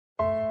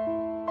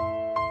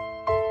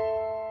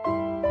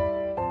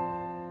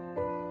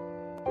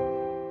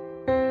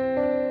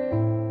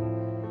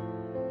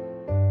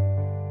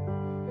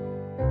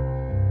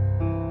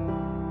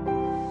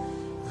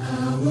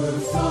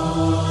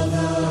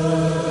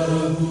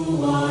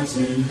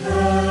in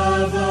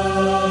heaven,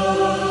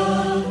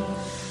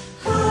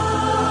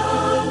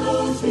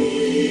 hallowed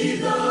be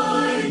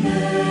thy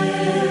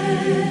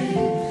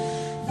name.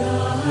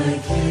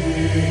 Thy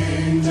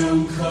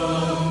kingdom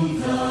come,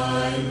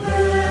 thy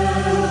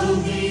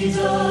will be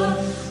done,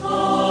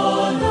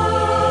 on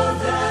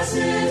earth as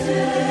it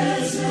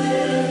is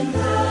in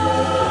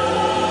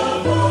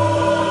heaven.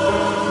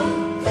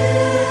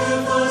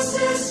 Give us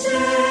this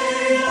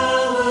day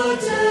our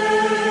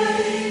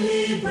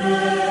daily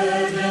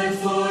bread, and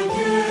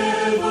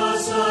forgive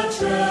us our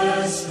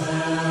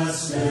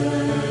trespasses,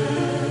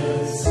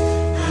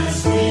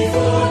 as we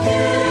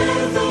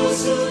forgive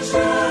those who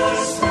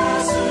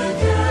trespass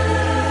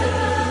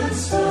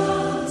against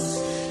us.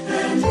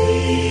 And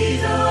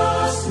lead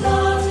us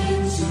not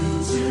into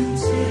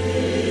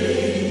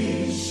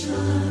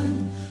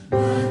temptation,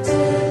 but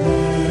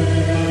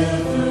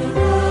deliver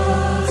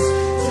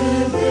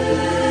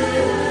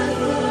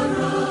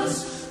us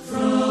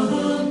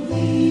from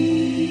evil.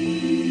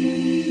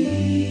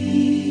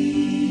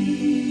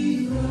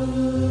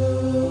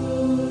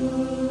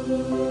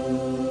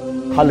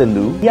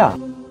 Hallelujah.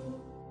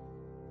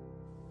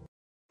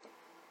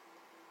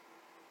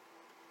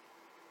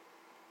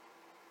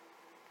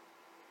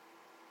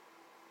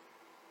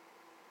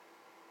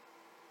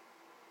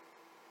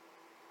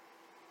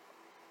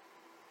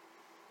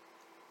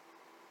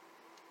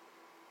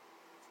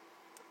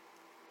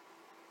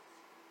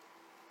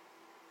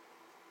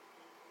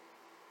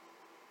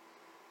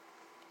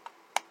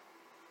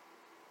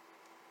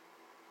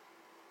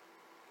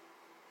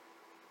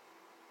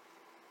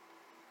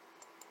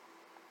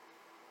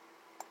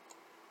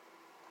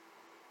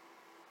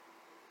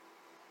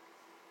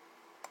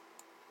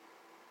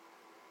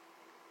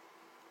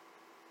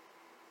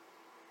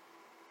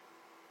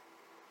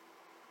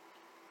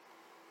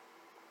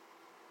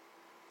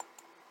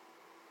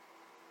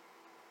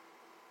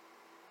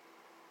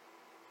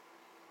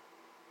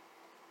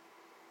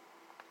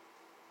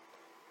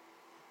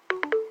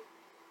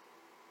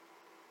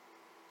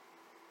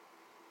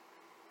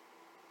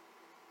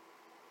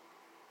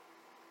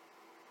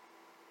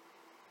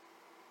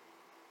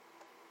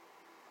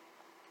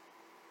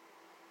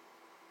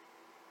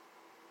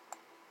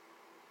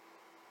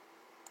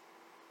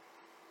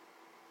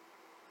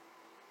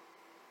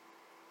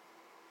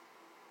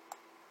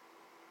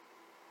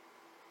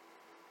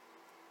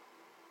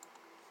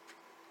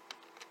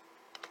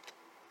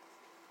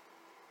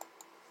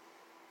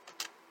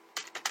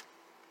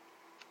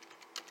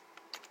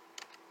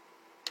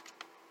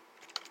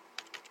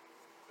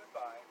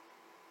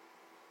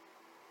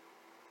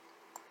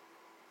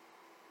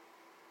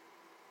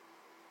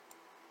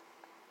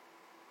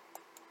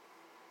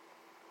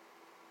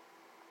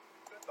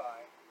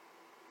 Goodbye.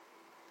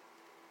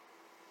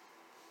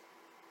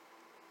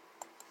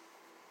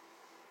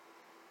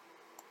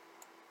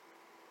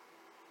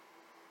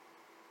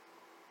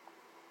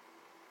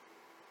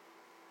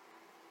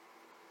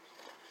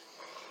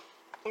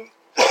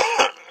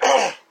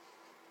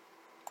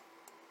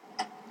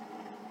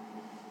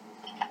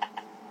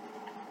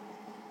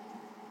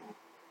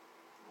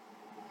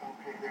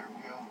 Okay, there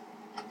we go.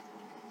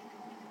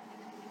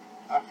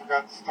 I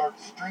forgot to start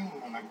the stream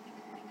when I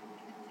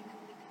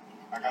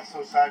got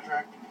so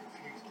sidetracked and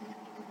confused.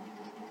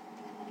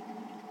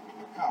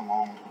 Come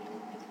on.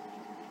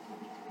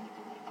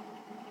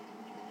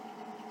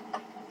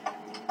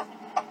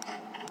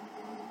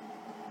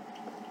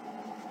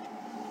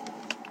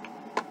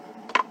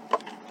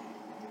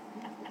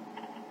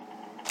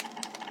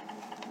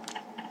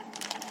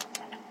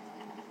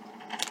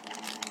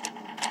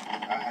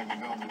 I had to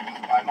go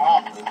to my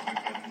mom real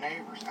quick at a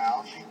neighbor's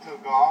house. She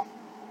took off.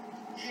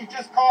 She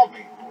just called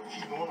me.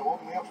 She's the one that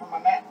woke me up from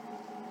my nap.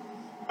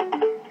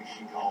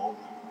 She called.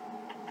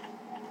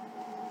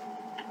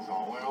 So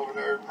I went over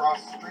there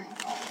across the street.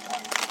 I was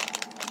like,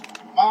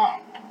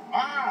 Mom!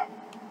 Mom!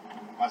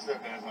 My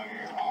stepdad's like,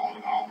 you're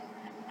home.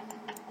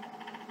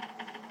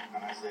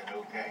 And I said,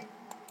 okay.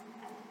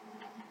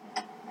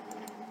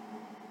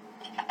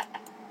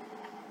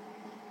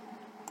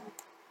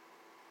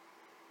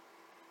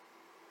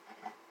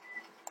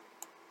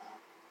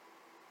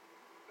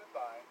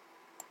 Goodbye.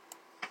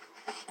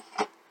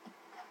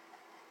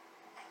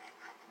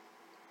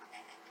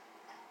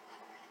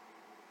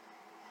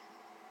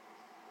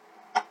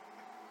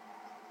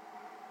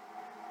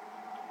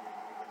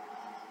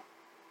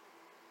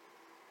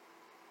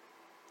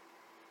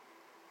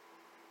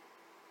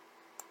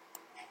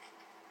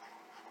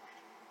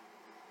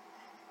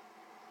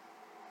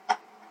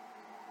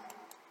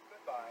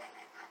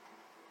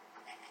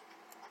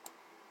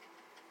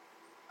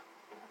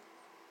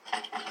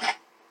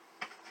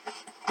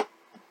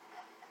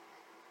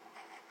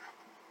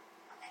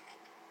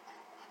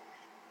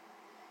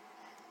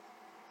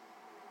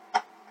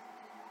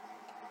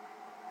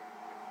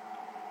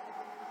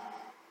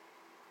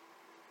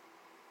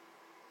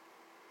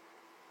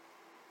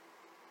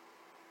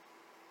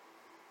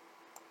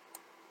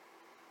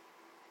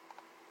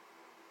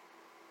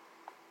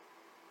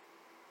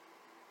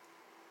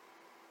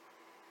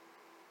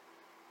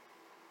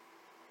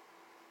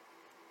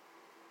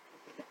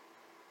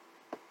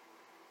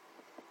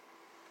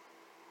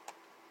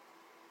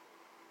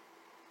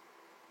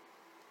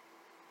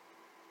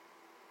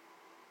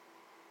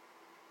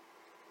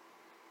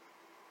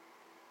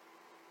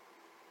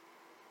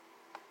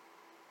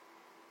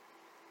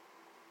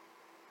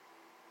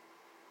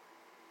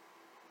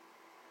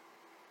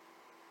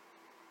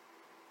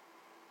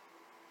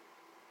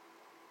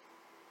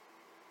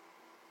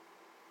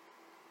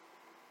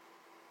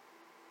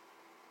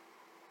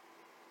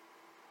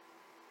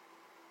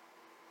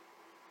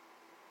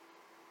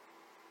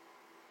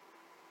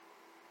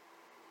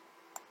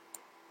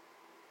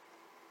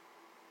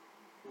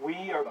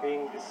 We are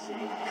being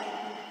deceived.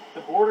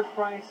 The border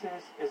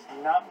crisis is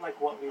not like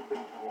what we've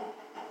been told.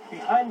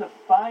 Behind the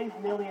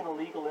 5 million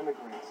illegal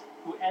immigrants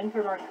who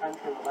entered our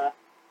country in the last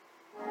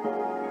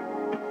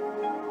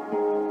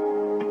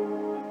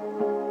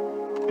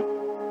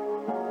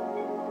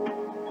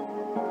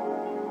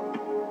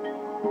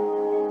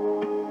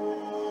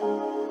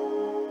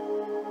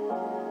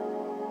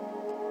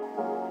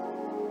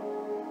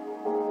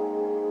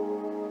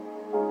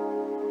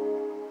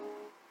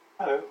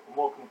Hello and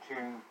welcome to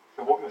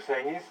So What You're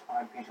Saying Is,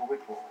 I'm Peter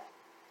Whitwell.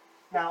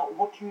 Now,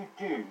 what do you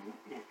do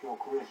if your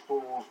career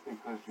stalls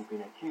because you've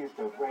been accused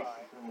of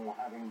racism or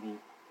having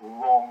the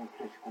wrong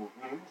political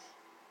views?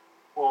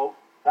 Well,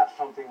 that's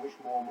something which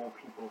more and more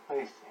people are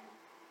facing,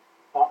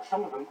 but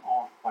some of them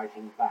are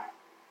fighting back.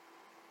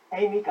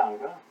 Amy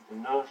Gallagher, the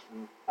nurse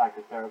and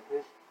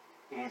psychotherapist,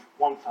 is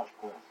one such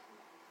person,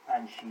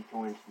 and she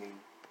joins me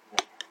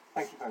today.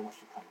 Thank you very much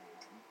for coming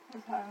in.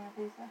 Thanks for having me,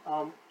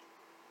 Peter.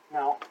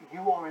 Now,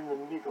 you are in the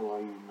middle,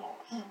 are you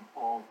not,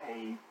 of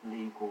a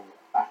legal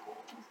battle?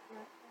 That's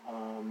correct.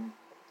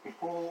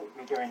 Before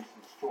we go into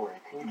the story,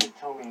 can you just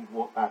tell me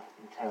what that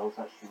entails,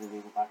 actually, the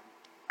legal battle?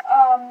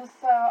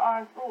 So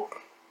I've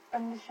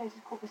initiated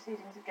court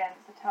proceedings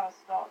against the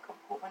Tavistock and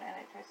Portman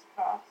NHS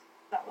Trust.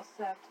 That was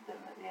served to them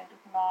at the end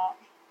of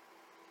March.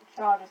 The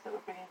charges that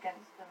we're bringing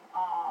against them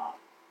are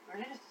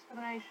religious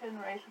discrimination,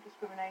 racial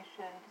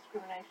discrimination,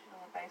 discrimination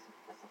on the basis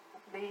of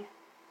philosophical belief,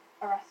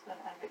 harassment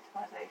and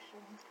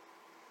victimisation.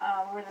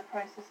 We're in the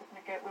process of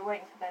we're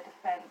waiting for their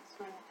defence.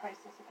 We're in the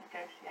process of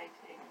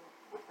negotiating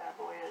with their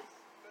lawyers.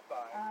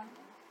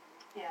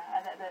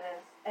 And then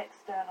there's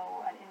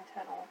external and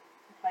internal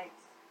complaints,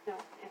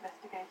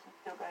 investigations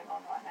still going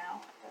on right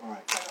now.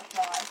 Right.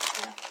 Live,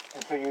 yeah.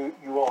 And so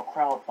you are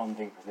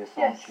crowdfunding for this,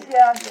 Yes, aren't you?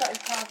 yeah, I started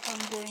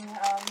crowdfunding.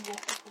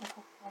 Yes, it's going to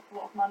cost an awful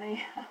lot of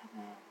money.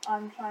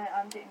 I'm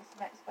getting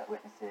some expert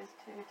witnesses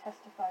to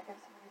testify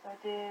against some of these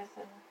ideas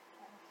and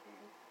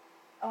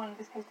I want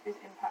this case to be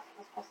as impactful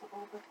as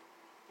possible, but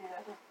do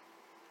that with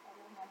a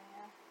lot of money,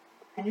 yeah.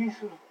 Can you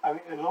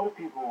a lot of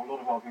people, a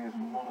lot of our viewers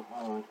will not have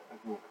heard of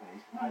your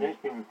case. I know it's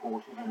been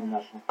reported in the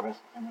national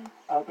press,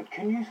 but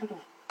can you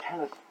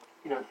tell us,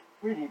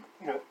 really,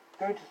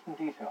 go into some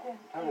detail. Yes.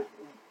 Tell us,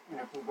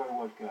 from the very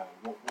word go,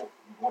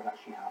 what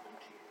actually happened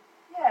to you.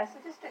 Yeah,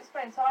 so just to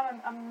explain, so I'm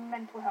a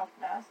mental health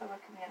nurse, I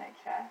work in the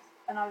NHS,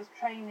 and I was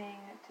training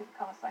to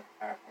become a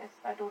psychotherapist.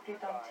 I'd already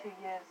done 2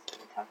 years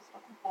at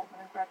Tavistock and Portman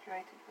and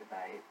graduated with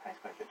a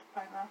postgraduate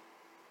diploma.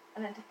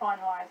 And then to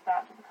finalise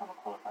that, to become a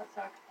qualified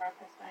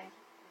psychotherapist, I needed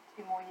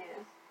 2 more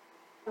years.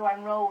 So I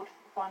enrolled for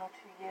the final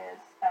 2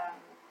 years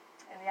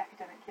in the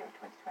academic year of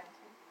 2020.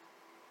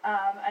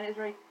 And it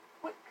was very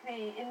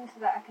quickly into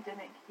that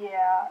academic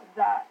year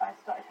that I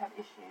started to have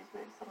issues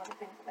with some of the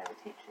things that they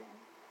were teaching.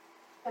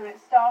 So it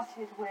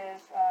started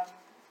with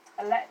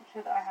a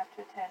lecture that I had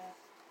to attend,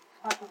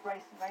 type of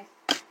race and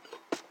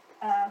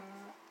racism,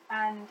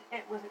 and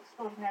it was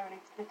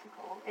extraordinarily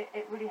political.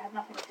 It really had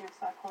nothing to do with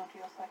psychology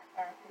or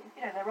psychotherapy.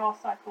 There are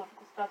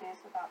psychological studies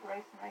about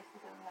race and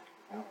racism,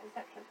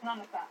 etc.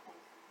 None of that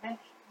was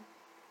mentioned.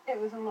 It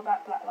was all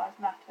about Black Lives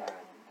Matter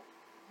and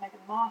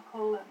Meghan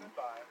Markle and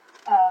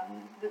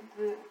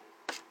the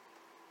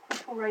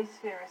critical race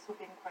theorists were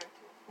being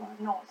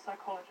quoted, not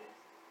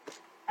psychologists.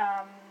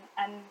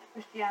 And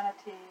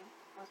Christianity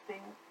was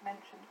being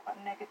mentioned quite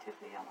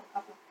negatively on a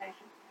couple of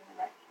occasions in the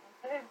lecture.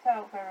 So it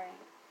felt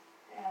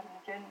it had an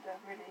agenda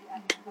really, and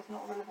was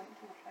not relevant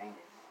to the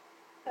training.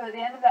 So at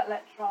the end of that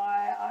lecture,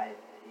 I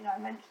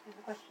mentioned in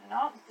the question and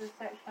answers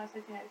section, I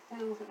said, it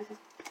feels that this is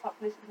quite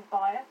politically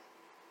biased,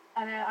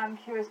 and I'm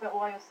curious about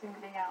why you're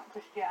singling out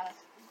Christianity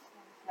in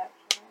this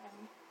lecture.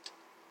 And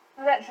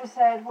the lecturer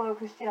said, well,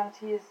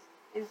 Christianity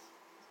is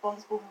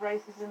responsible for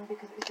racism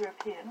because it's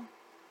European.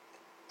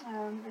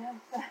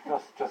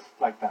 Just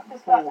like that.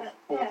 Just Full like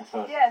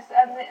that. Yes,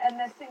 and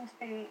there seemed to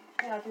be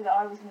the idea that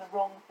I was in the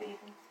wrong for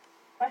even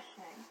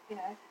questioning,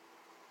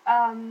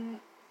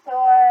 So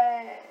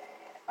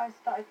I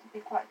started to be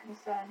quite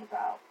concerned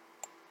about,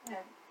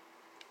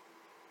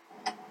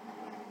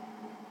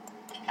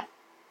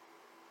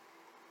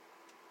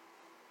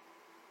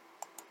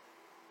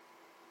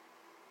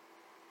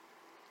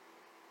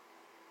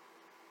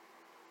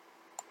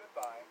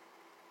 Goodbye.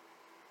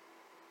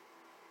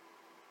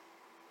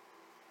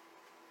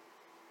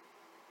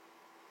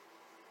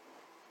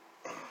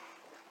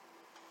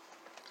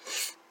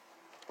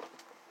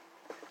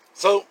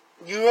 So,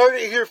 you heard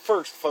it here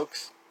first,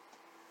 folks.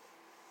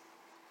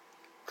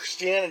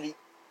 Christianity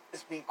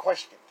is being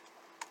questioned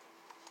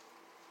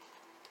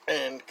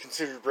and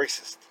considered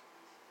racist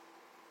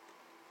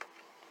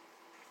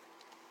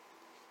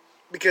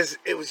because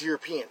it was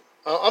European.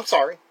 I'm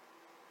sorry.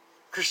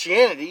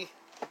 Christianity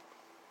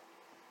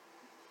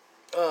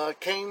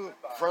came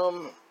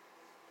from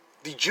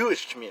the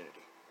Jewish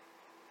community.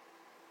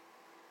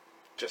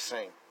 Just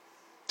saying.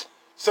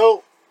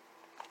 So,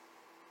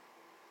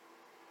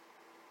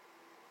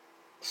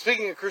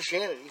 speaking of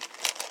Christianity,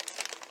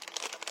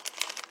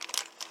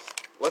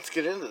 let's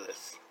get into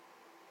this.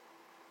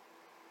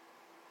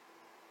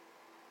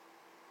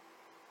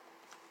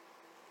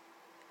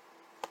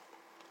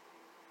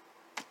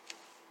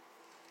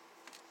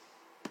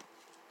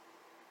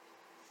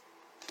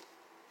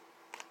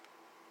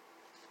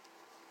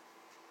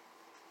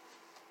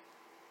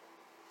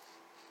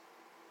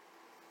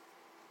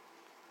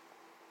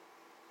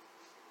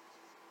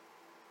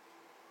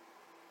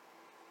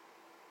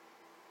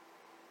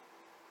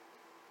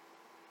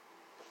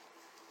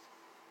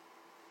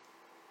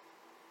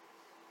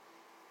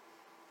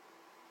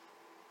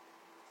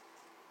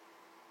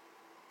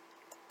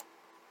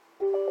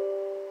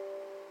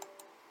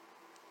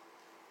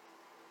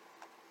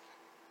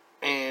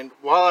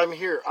 while I'm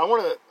here, I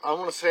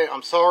wanna say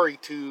I'm sorry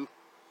to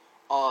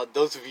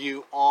those of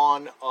you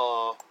on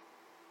whoa,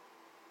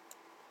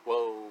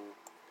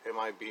 am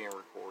I being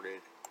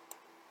recorded?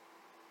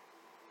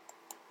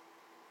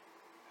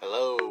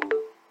 Hello?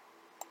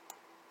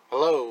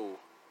 Hello?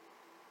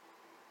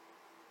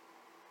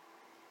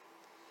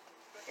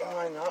 Am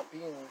I not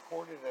being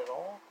recorded at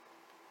all?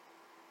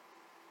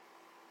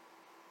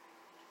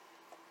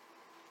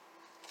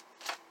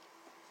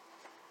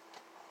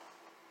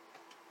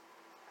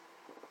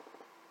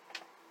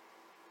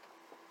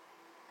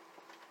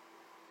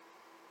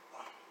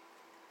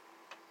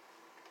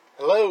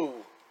 Hello?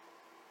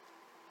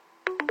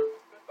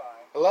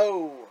 Goodbye.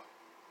 Hello?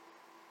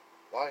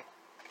 Why?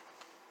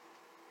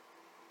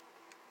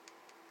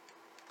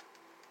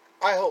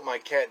 I hope my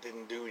cat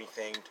didn't do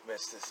anything to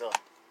mess this up.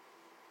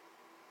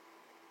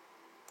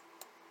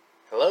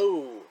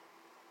 Hello?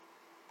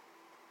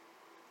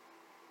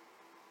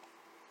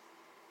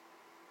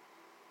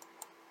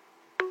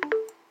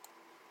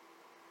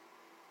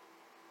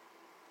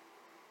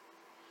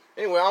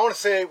 Anyway, I want to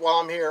say, while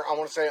I'm here, I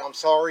want to say I'm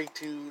sorry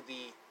to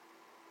the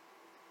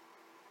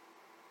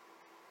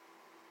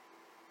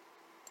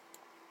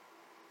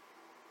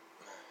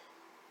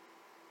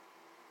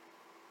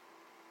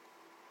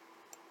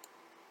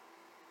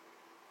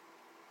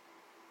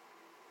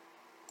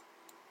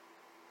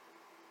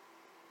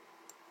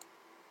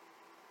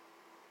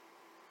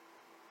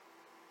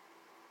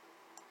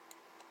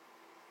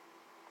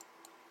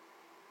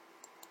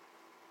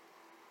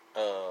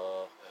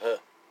huh.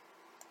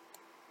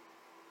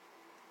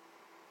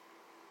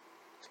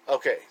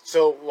 Okay,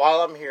 so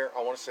while I'm here,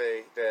 I want to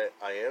say that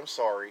I am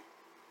sorry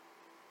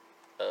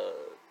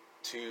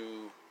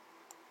to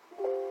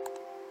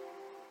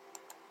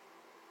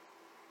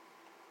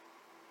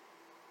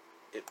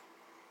it.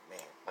 Man,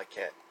 my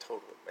cat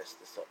totally messed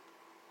this up.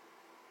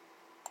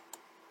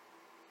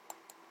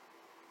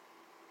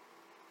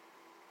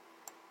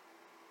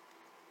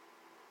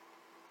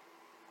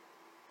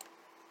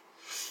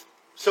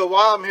 So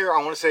while I'm here, I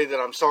want to say that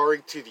I'm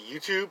sorry to the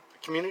YouTube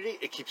community.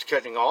 It keeps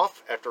cutting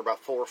off after about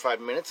 4 or 5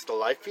 minutes, the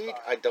live feed.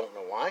 I don't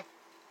know why.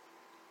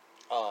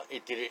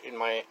 It did it in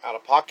my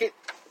out-of-pocket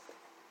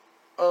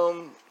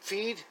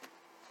feed.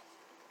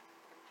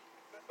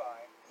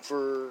 Goodbye.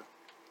 For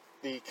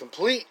the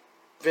complete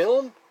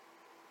film,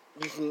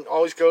 you can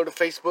always go to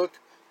Facebook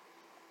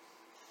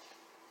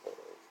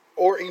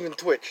or even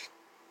Twitch.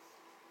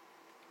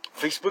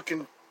 Facebook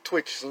and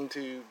Twitch seem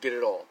to get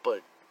it all,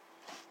 but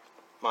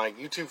my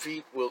YouTube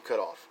feed will cut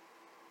off.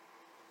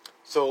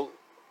 So,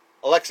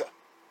 Alexa,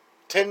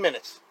 10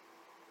 minutes.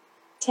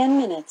 10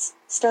 minutes,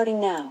 starting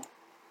now.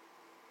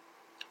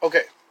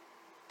 Okay.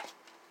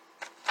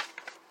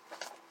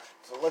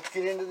 So let's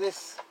get into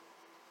this.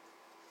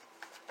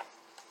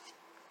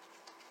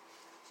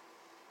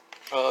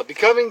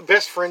 Becoming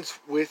best friends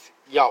with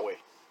Yahweh.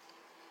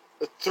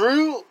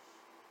 Through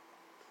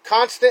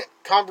constant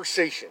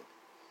conversation,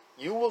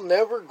 you will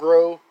never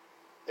grow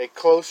a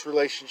close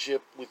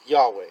relationship with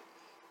Yahweh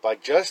by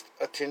just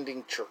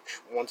attending church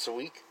once a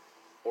week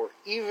or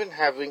even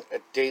having a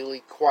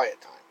daily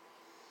quiet time.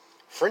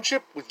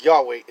 Friendship with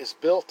Yahweh is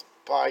built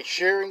by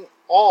sharing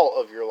all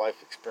of your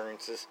life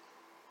experiences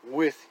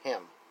with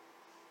Him.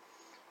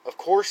 Of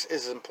course, it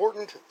is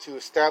important to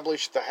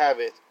establish the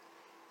habit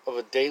of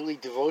a daily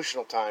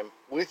devotional time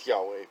with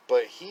Yahweh,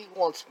 but He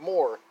wants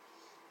more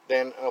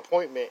than an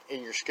appointment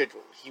in your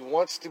schedule. He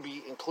wants to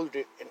be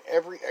included in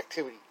every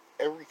activity,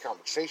 every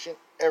conversation,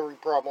 every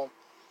problem,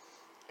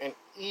 and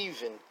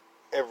even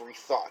every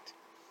thought.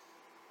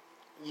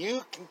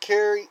 You can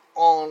carry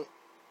on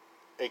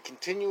a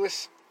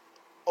continuous,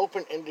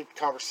 open-ended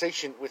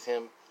conversation with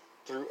Him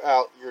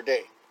throughout your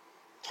day,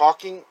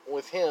 talking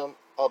with Him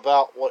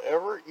about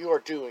whatever you are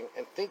doing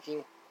and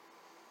thinking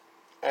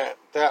at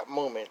that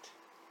moment.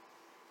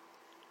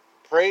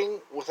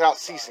 Praying without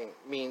ceasing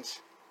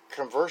means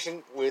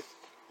conversing with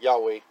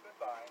Yahweh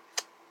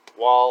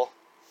while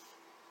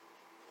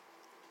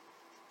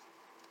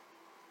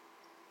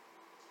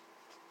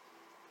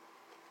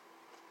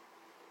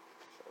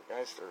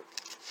guys, they're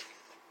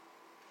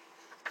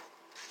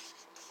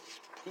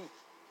poop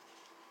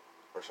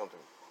or something.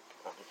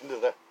 You can do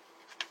that.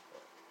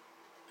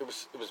 It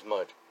was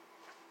mud.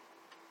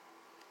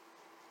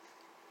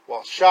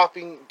 While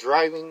shopping,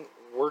 driving,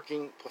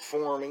 working,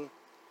 performing,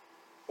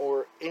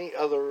 or any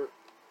other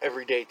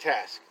everyday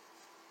task.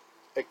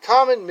 A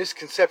common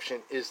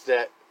misconception is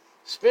that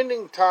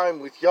spending time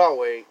with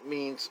Yahweh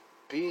means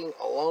being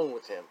alone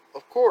with Him.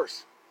 Of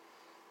course,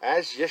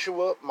 as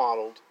Yeshua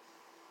modeled,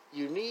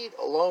 you need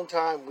alone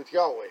time with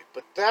Yahweh,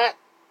 but that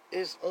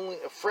is only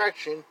a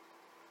fraction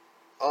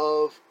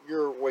of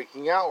your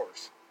waking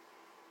hours.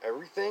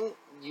 Everything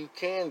you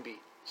can be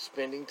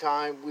spending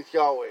time with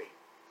Yahweh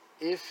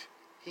if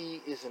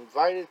He is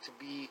invited to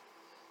be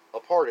a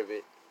part of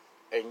it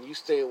and you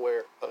stay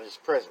aware of His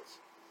presence.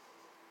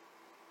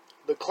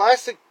 The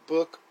classic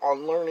book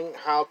on learning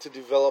how to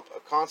develop a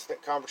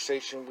constant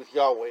conversation with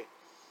Yahweh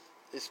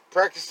is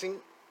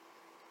Practicing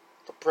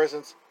the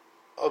Presence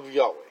of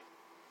Yahweh.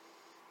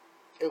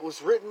 It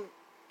was written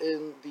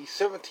in the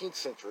 17th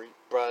century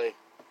by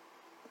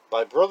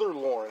Brother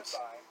Lawrence,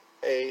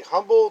 a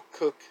humble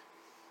cook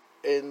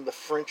in the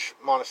French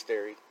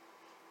monastery.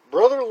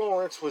 Brother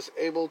Lawrence was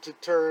able to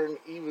turn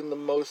even the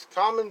most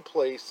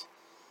commonplace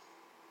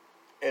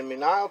and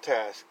menial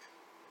tasks,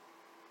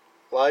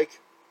 like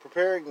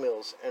preparing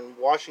meals and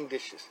washing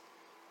dishes,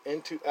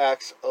 into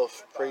acts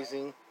of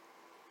praising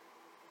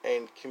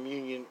and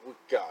communion with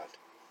God.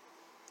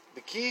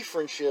 The key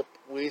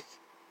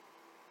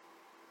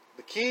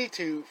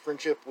to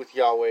friendship with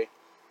Yahweh,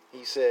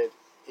 he said,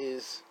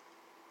 is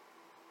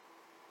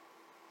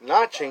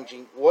not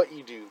changing what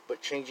you do,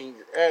 but changing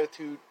your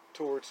attitude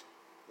towards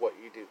what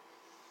you do.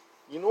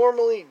 You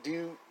normally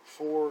do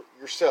for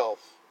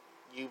yourself.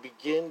 You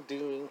begin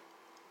doing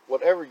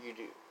whatever you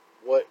do.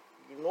 What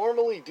you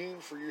normally do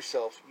for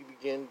yourself, you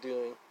begin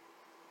doing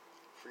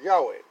for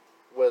Yahweh.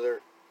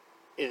 Whether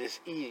it is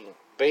eating,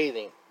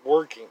 bathing,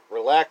 working,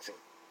 relaxing,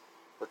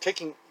 or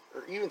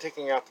even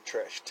taking out the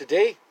trash.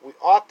 Today, we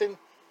often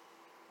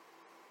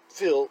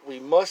feel we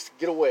must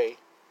get away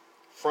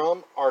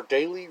from our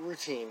daily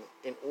routine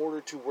in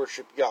order to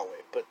worship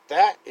Yahweh. But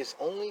that is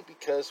only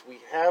because we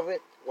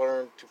haven't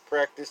learned to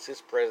practice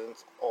His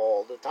presence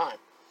all the time.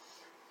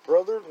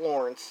 Brother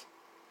Lawrence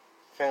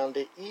found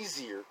it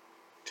easier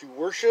to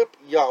worship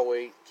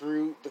Yahweh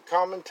through the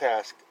common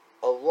task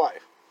of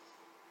life.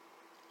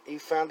 He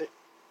found it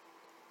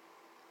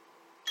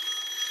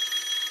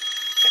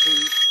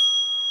he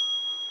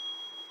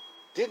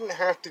didn't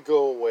have to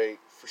go away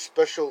for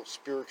special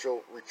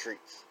spiritual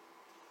retreats.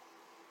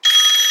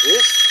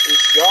 This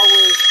is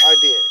Yahweh's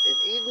idea. In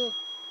Eden,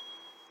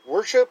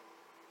 worship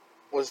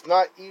was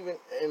not even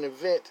an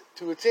event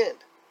to attend,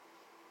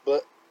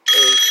 but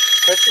a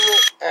perpetual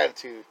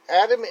attitude.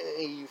 Adam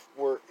and Eve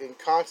were in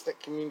constant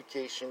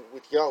communication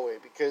with Yahweh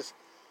because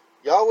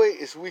Yahweh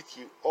is with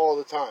you all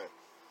the time.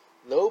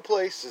 No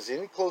place is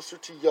any closer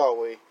to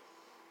Yahweh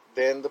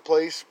than the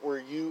place where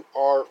you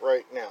are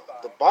right now.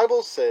 The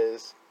Bible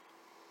says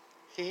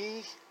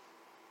He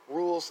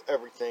rules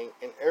everything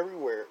and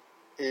everywhere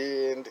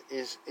and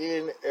is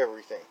in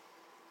everything.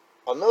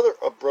 Another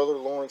of Brother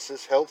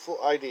Lawrence's helpful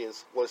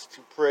ideas was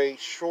to pray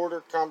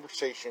shorter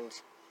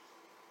conversations,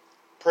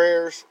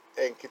 prayers,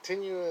 and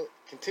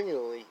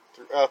continually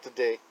throughout the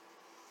day,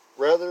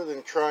 rather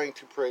than trying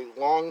to pray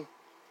long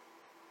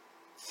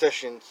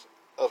sessions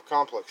of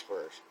complex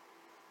prayers.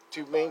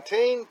 To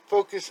maintain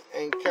focus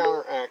and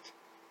counteract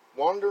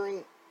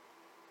wandering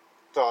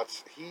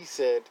thoughts, he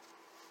said,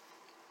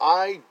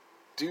 I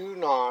do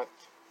not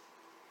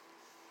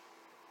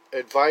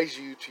advise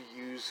you to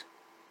use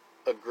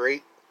a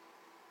great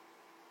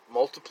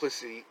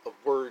multiplicity of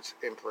words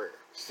in prayer,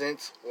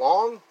 since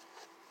long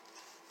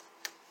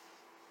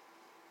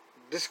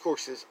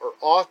discourses are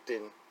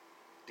often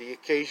the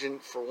occasion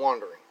for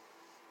wandering.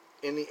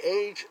 In the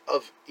age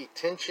of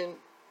attention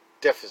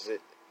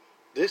deficit,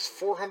 this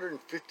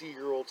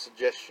 450-year-old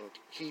suggestion to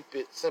keep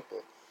it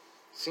simple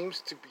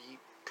seems to be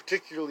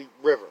particularly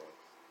relevant.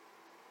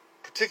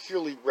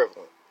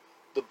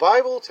 The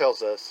Bible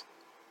tells us,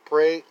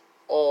 pray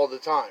all the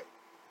time.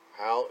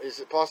 How is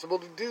it possible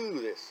to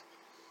do this?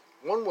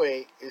 One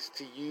way is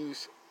to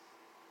use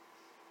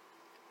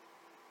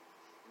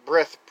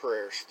breath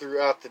prayers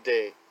throughout the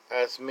day,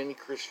 as many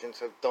Christians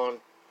have done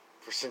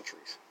for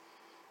centuries.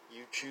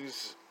 You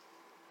choose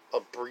a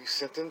brief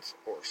sentence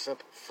or a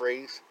simple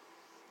phrase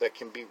that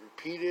can be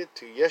repeated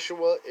to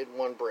Yeshua in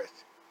one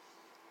breath.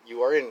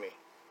 You are in me.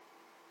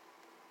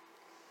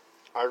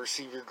 I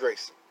receive your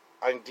grace.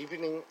 I'm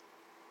depending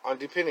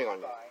on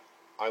you.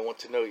 I want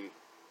to know you.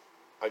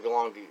 I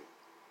belong to you.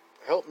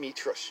 Help me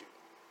trust you.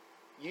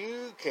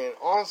 You can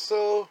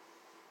also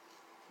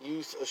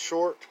use a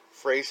short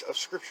phrase of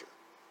Scripture.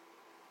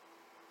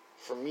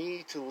 For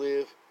me to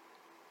live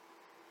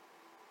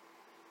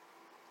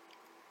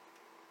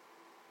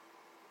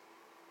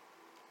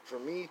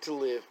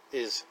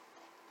is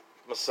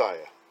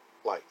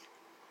Messiah-like.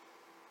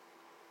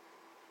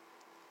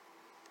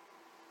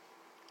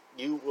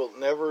 You will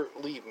never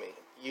leave me.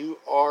 You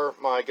are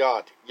my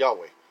God,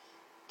 Yahweh.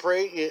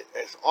 Pray it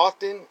as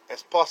often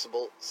as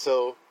possible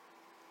so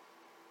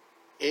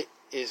it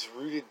is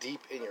rooted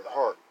deep in your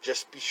heart.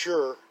 Just be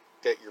sure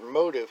that your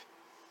motive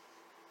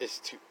is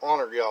to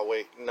honor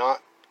Yahweh,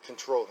 not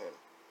control Him.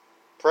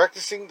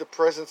 Practicing the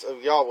presence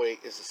of Yahweh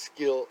is a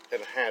skill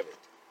and a habit.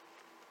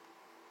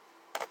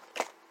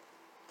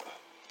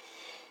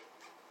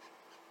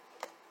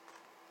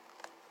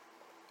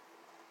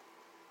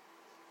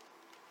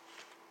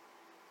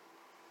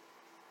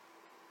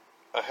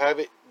 A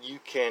habit you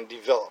can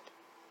develop.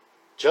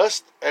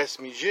 Just as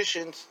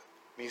musicians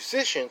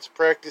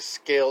practice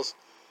scales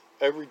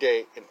every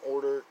day in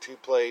order to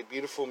play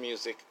beautiful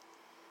music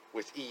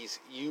with ease,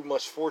 you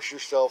must force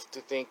yourself to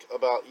think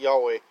about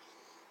Yahweh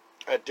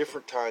at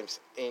different times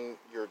in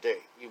your day.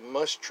 You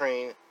must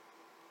train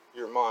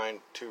your mind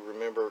to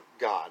remember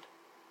God.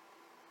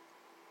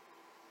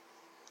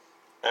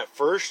 At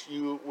first,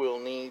 you will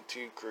need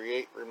to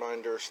create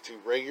reminders to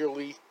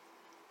regularly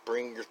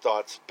bring your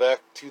thoughts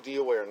back to the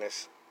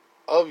awareness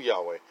of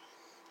Yahweh.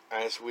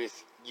 as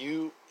with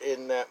you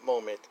in that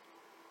moment,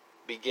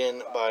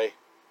 begin by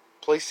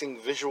placing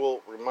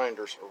visual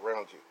reminders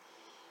around you.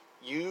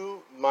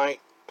 You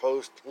might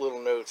post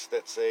little notes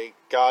that say,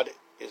 God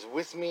is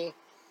with me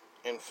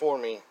and for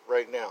me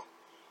right now.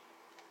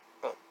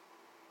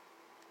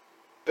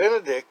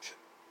 Benedict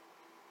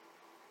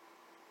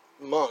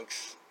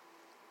monks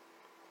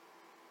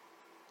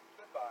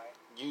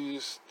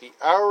use the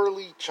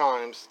hourly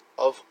chimes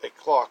of a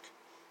clock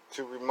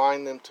to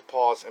remind them to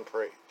pause and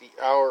pray. The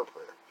hour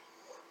prayer.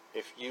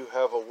 If you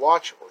have a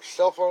watch or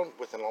cell phone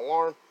with an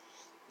alarm,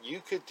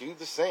 you could do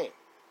the same.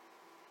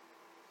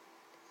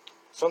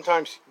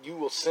 Sometimes you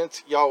will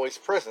sense Yahweh's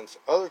presence,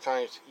 other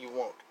times you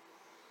won't.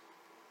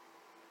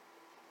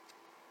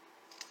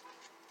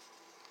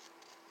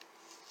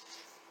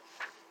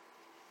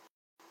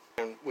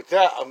 And with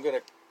that, I'm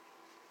gonna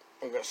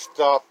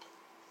stop.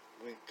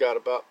 We've got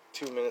about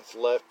 2 minutes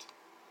left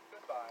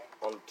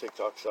on the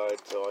TikTok side,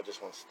 so I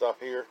just want to stop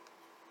here.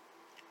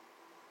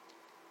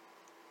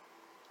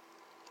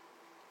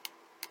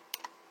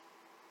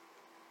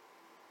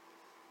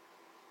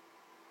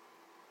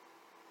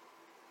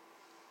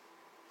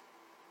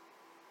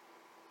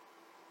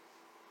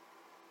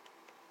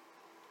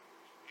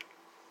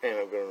 And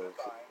I'm going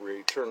to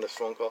return this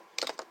phone call.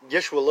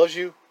 Yeshua loves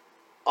you.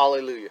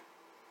 Alleluia.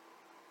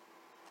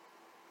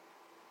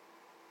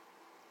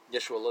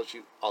 Yeshua loves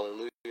you.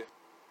 Alleluia.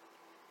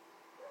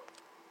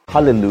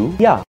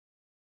 Hallelujah.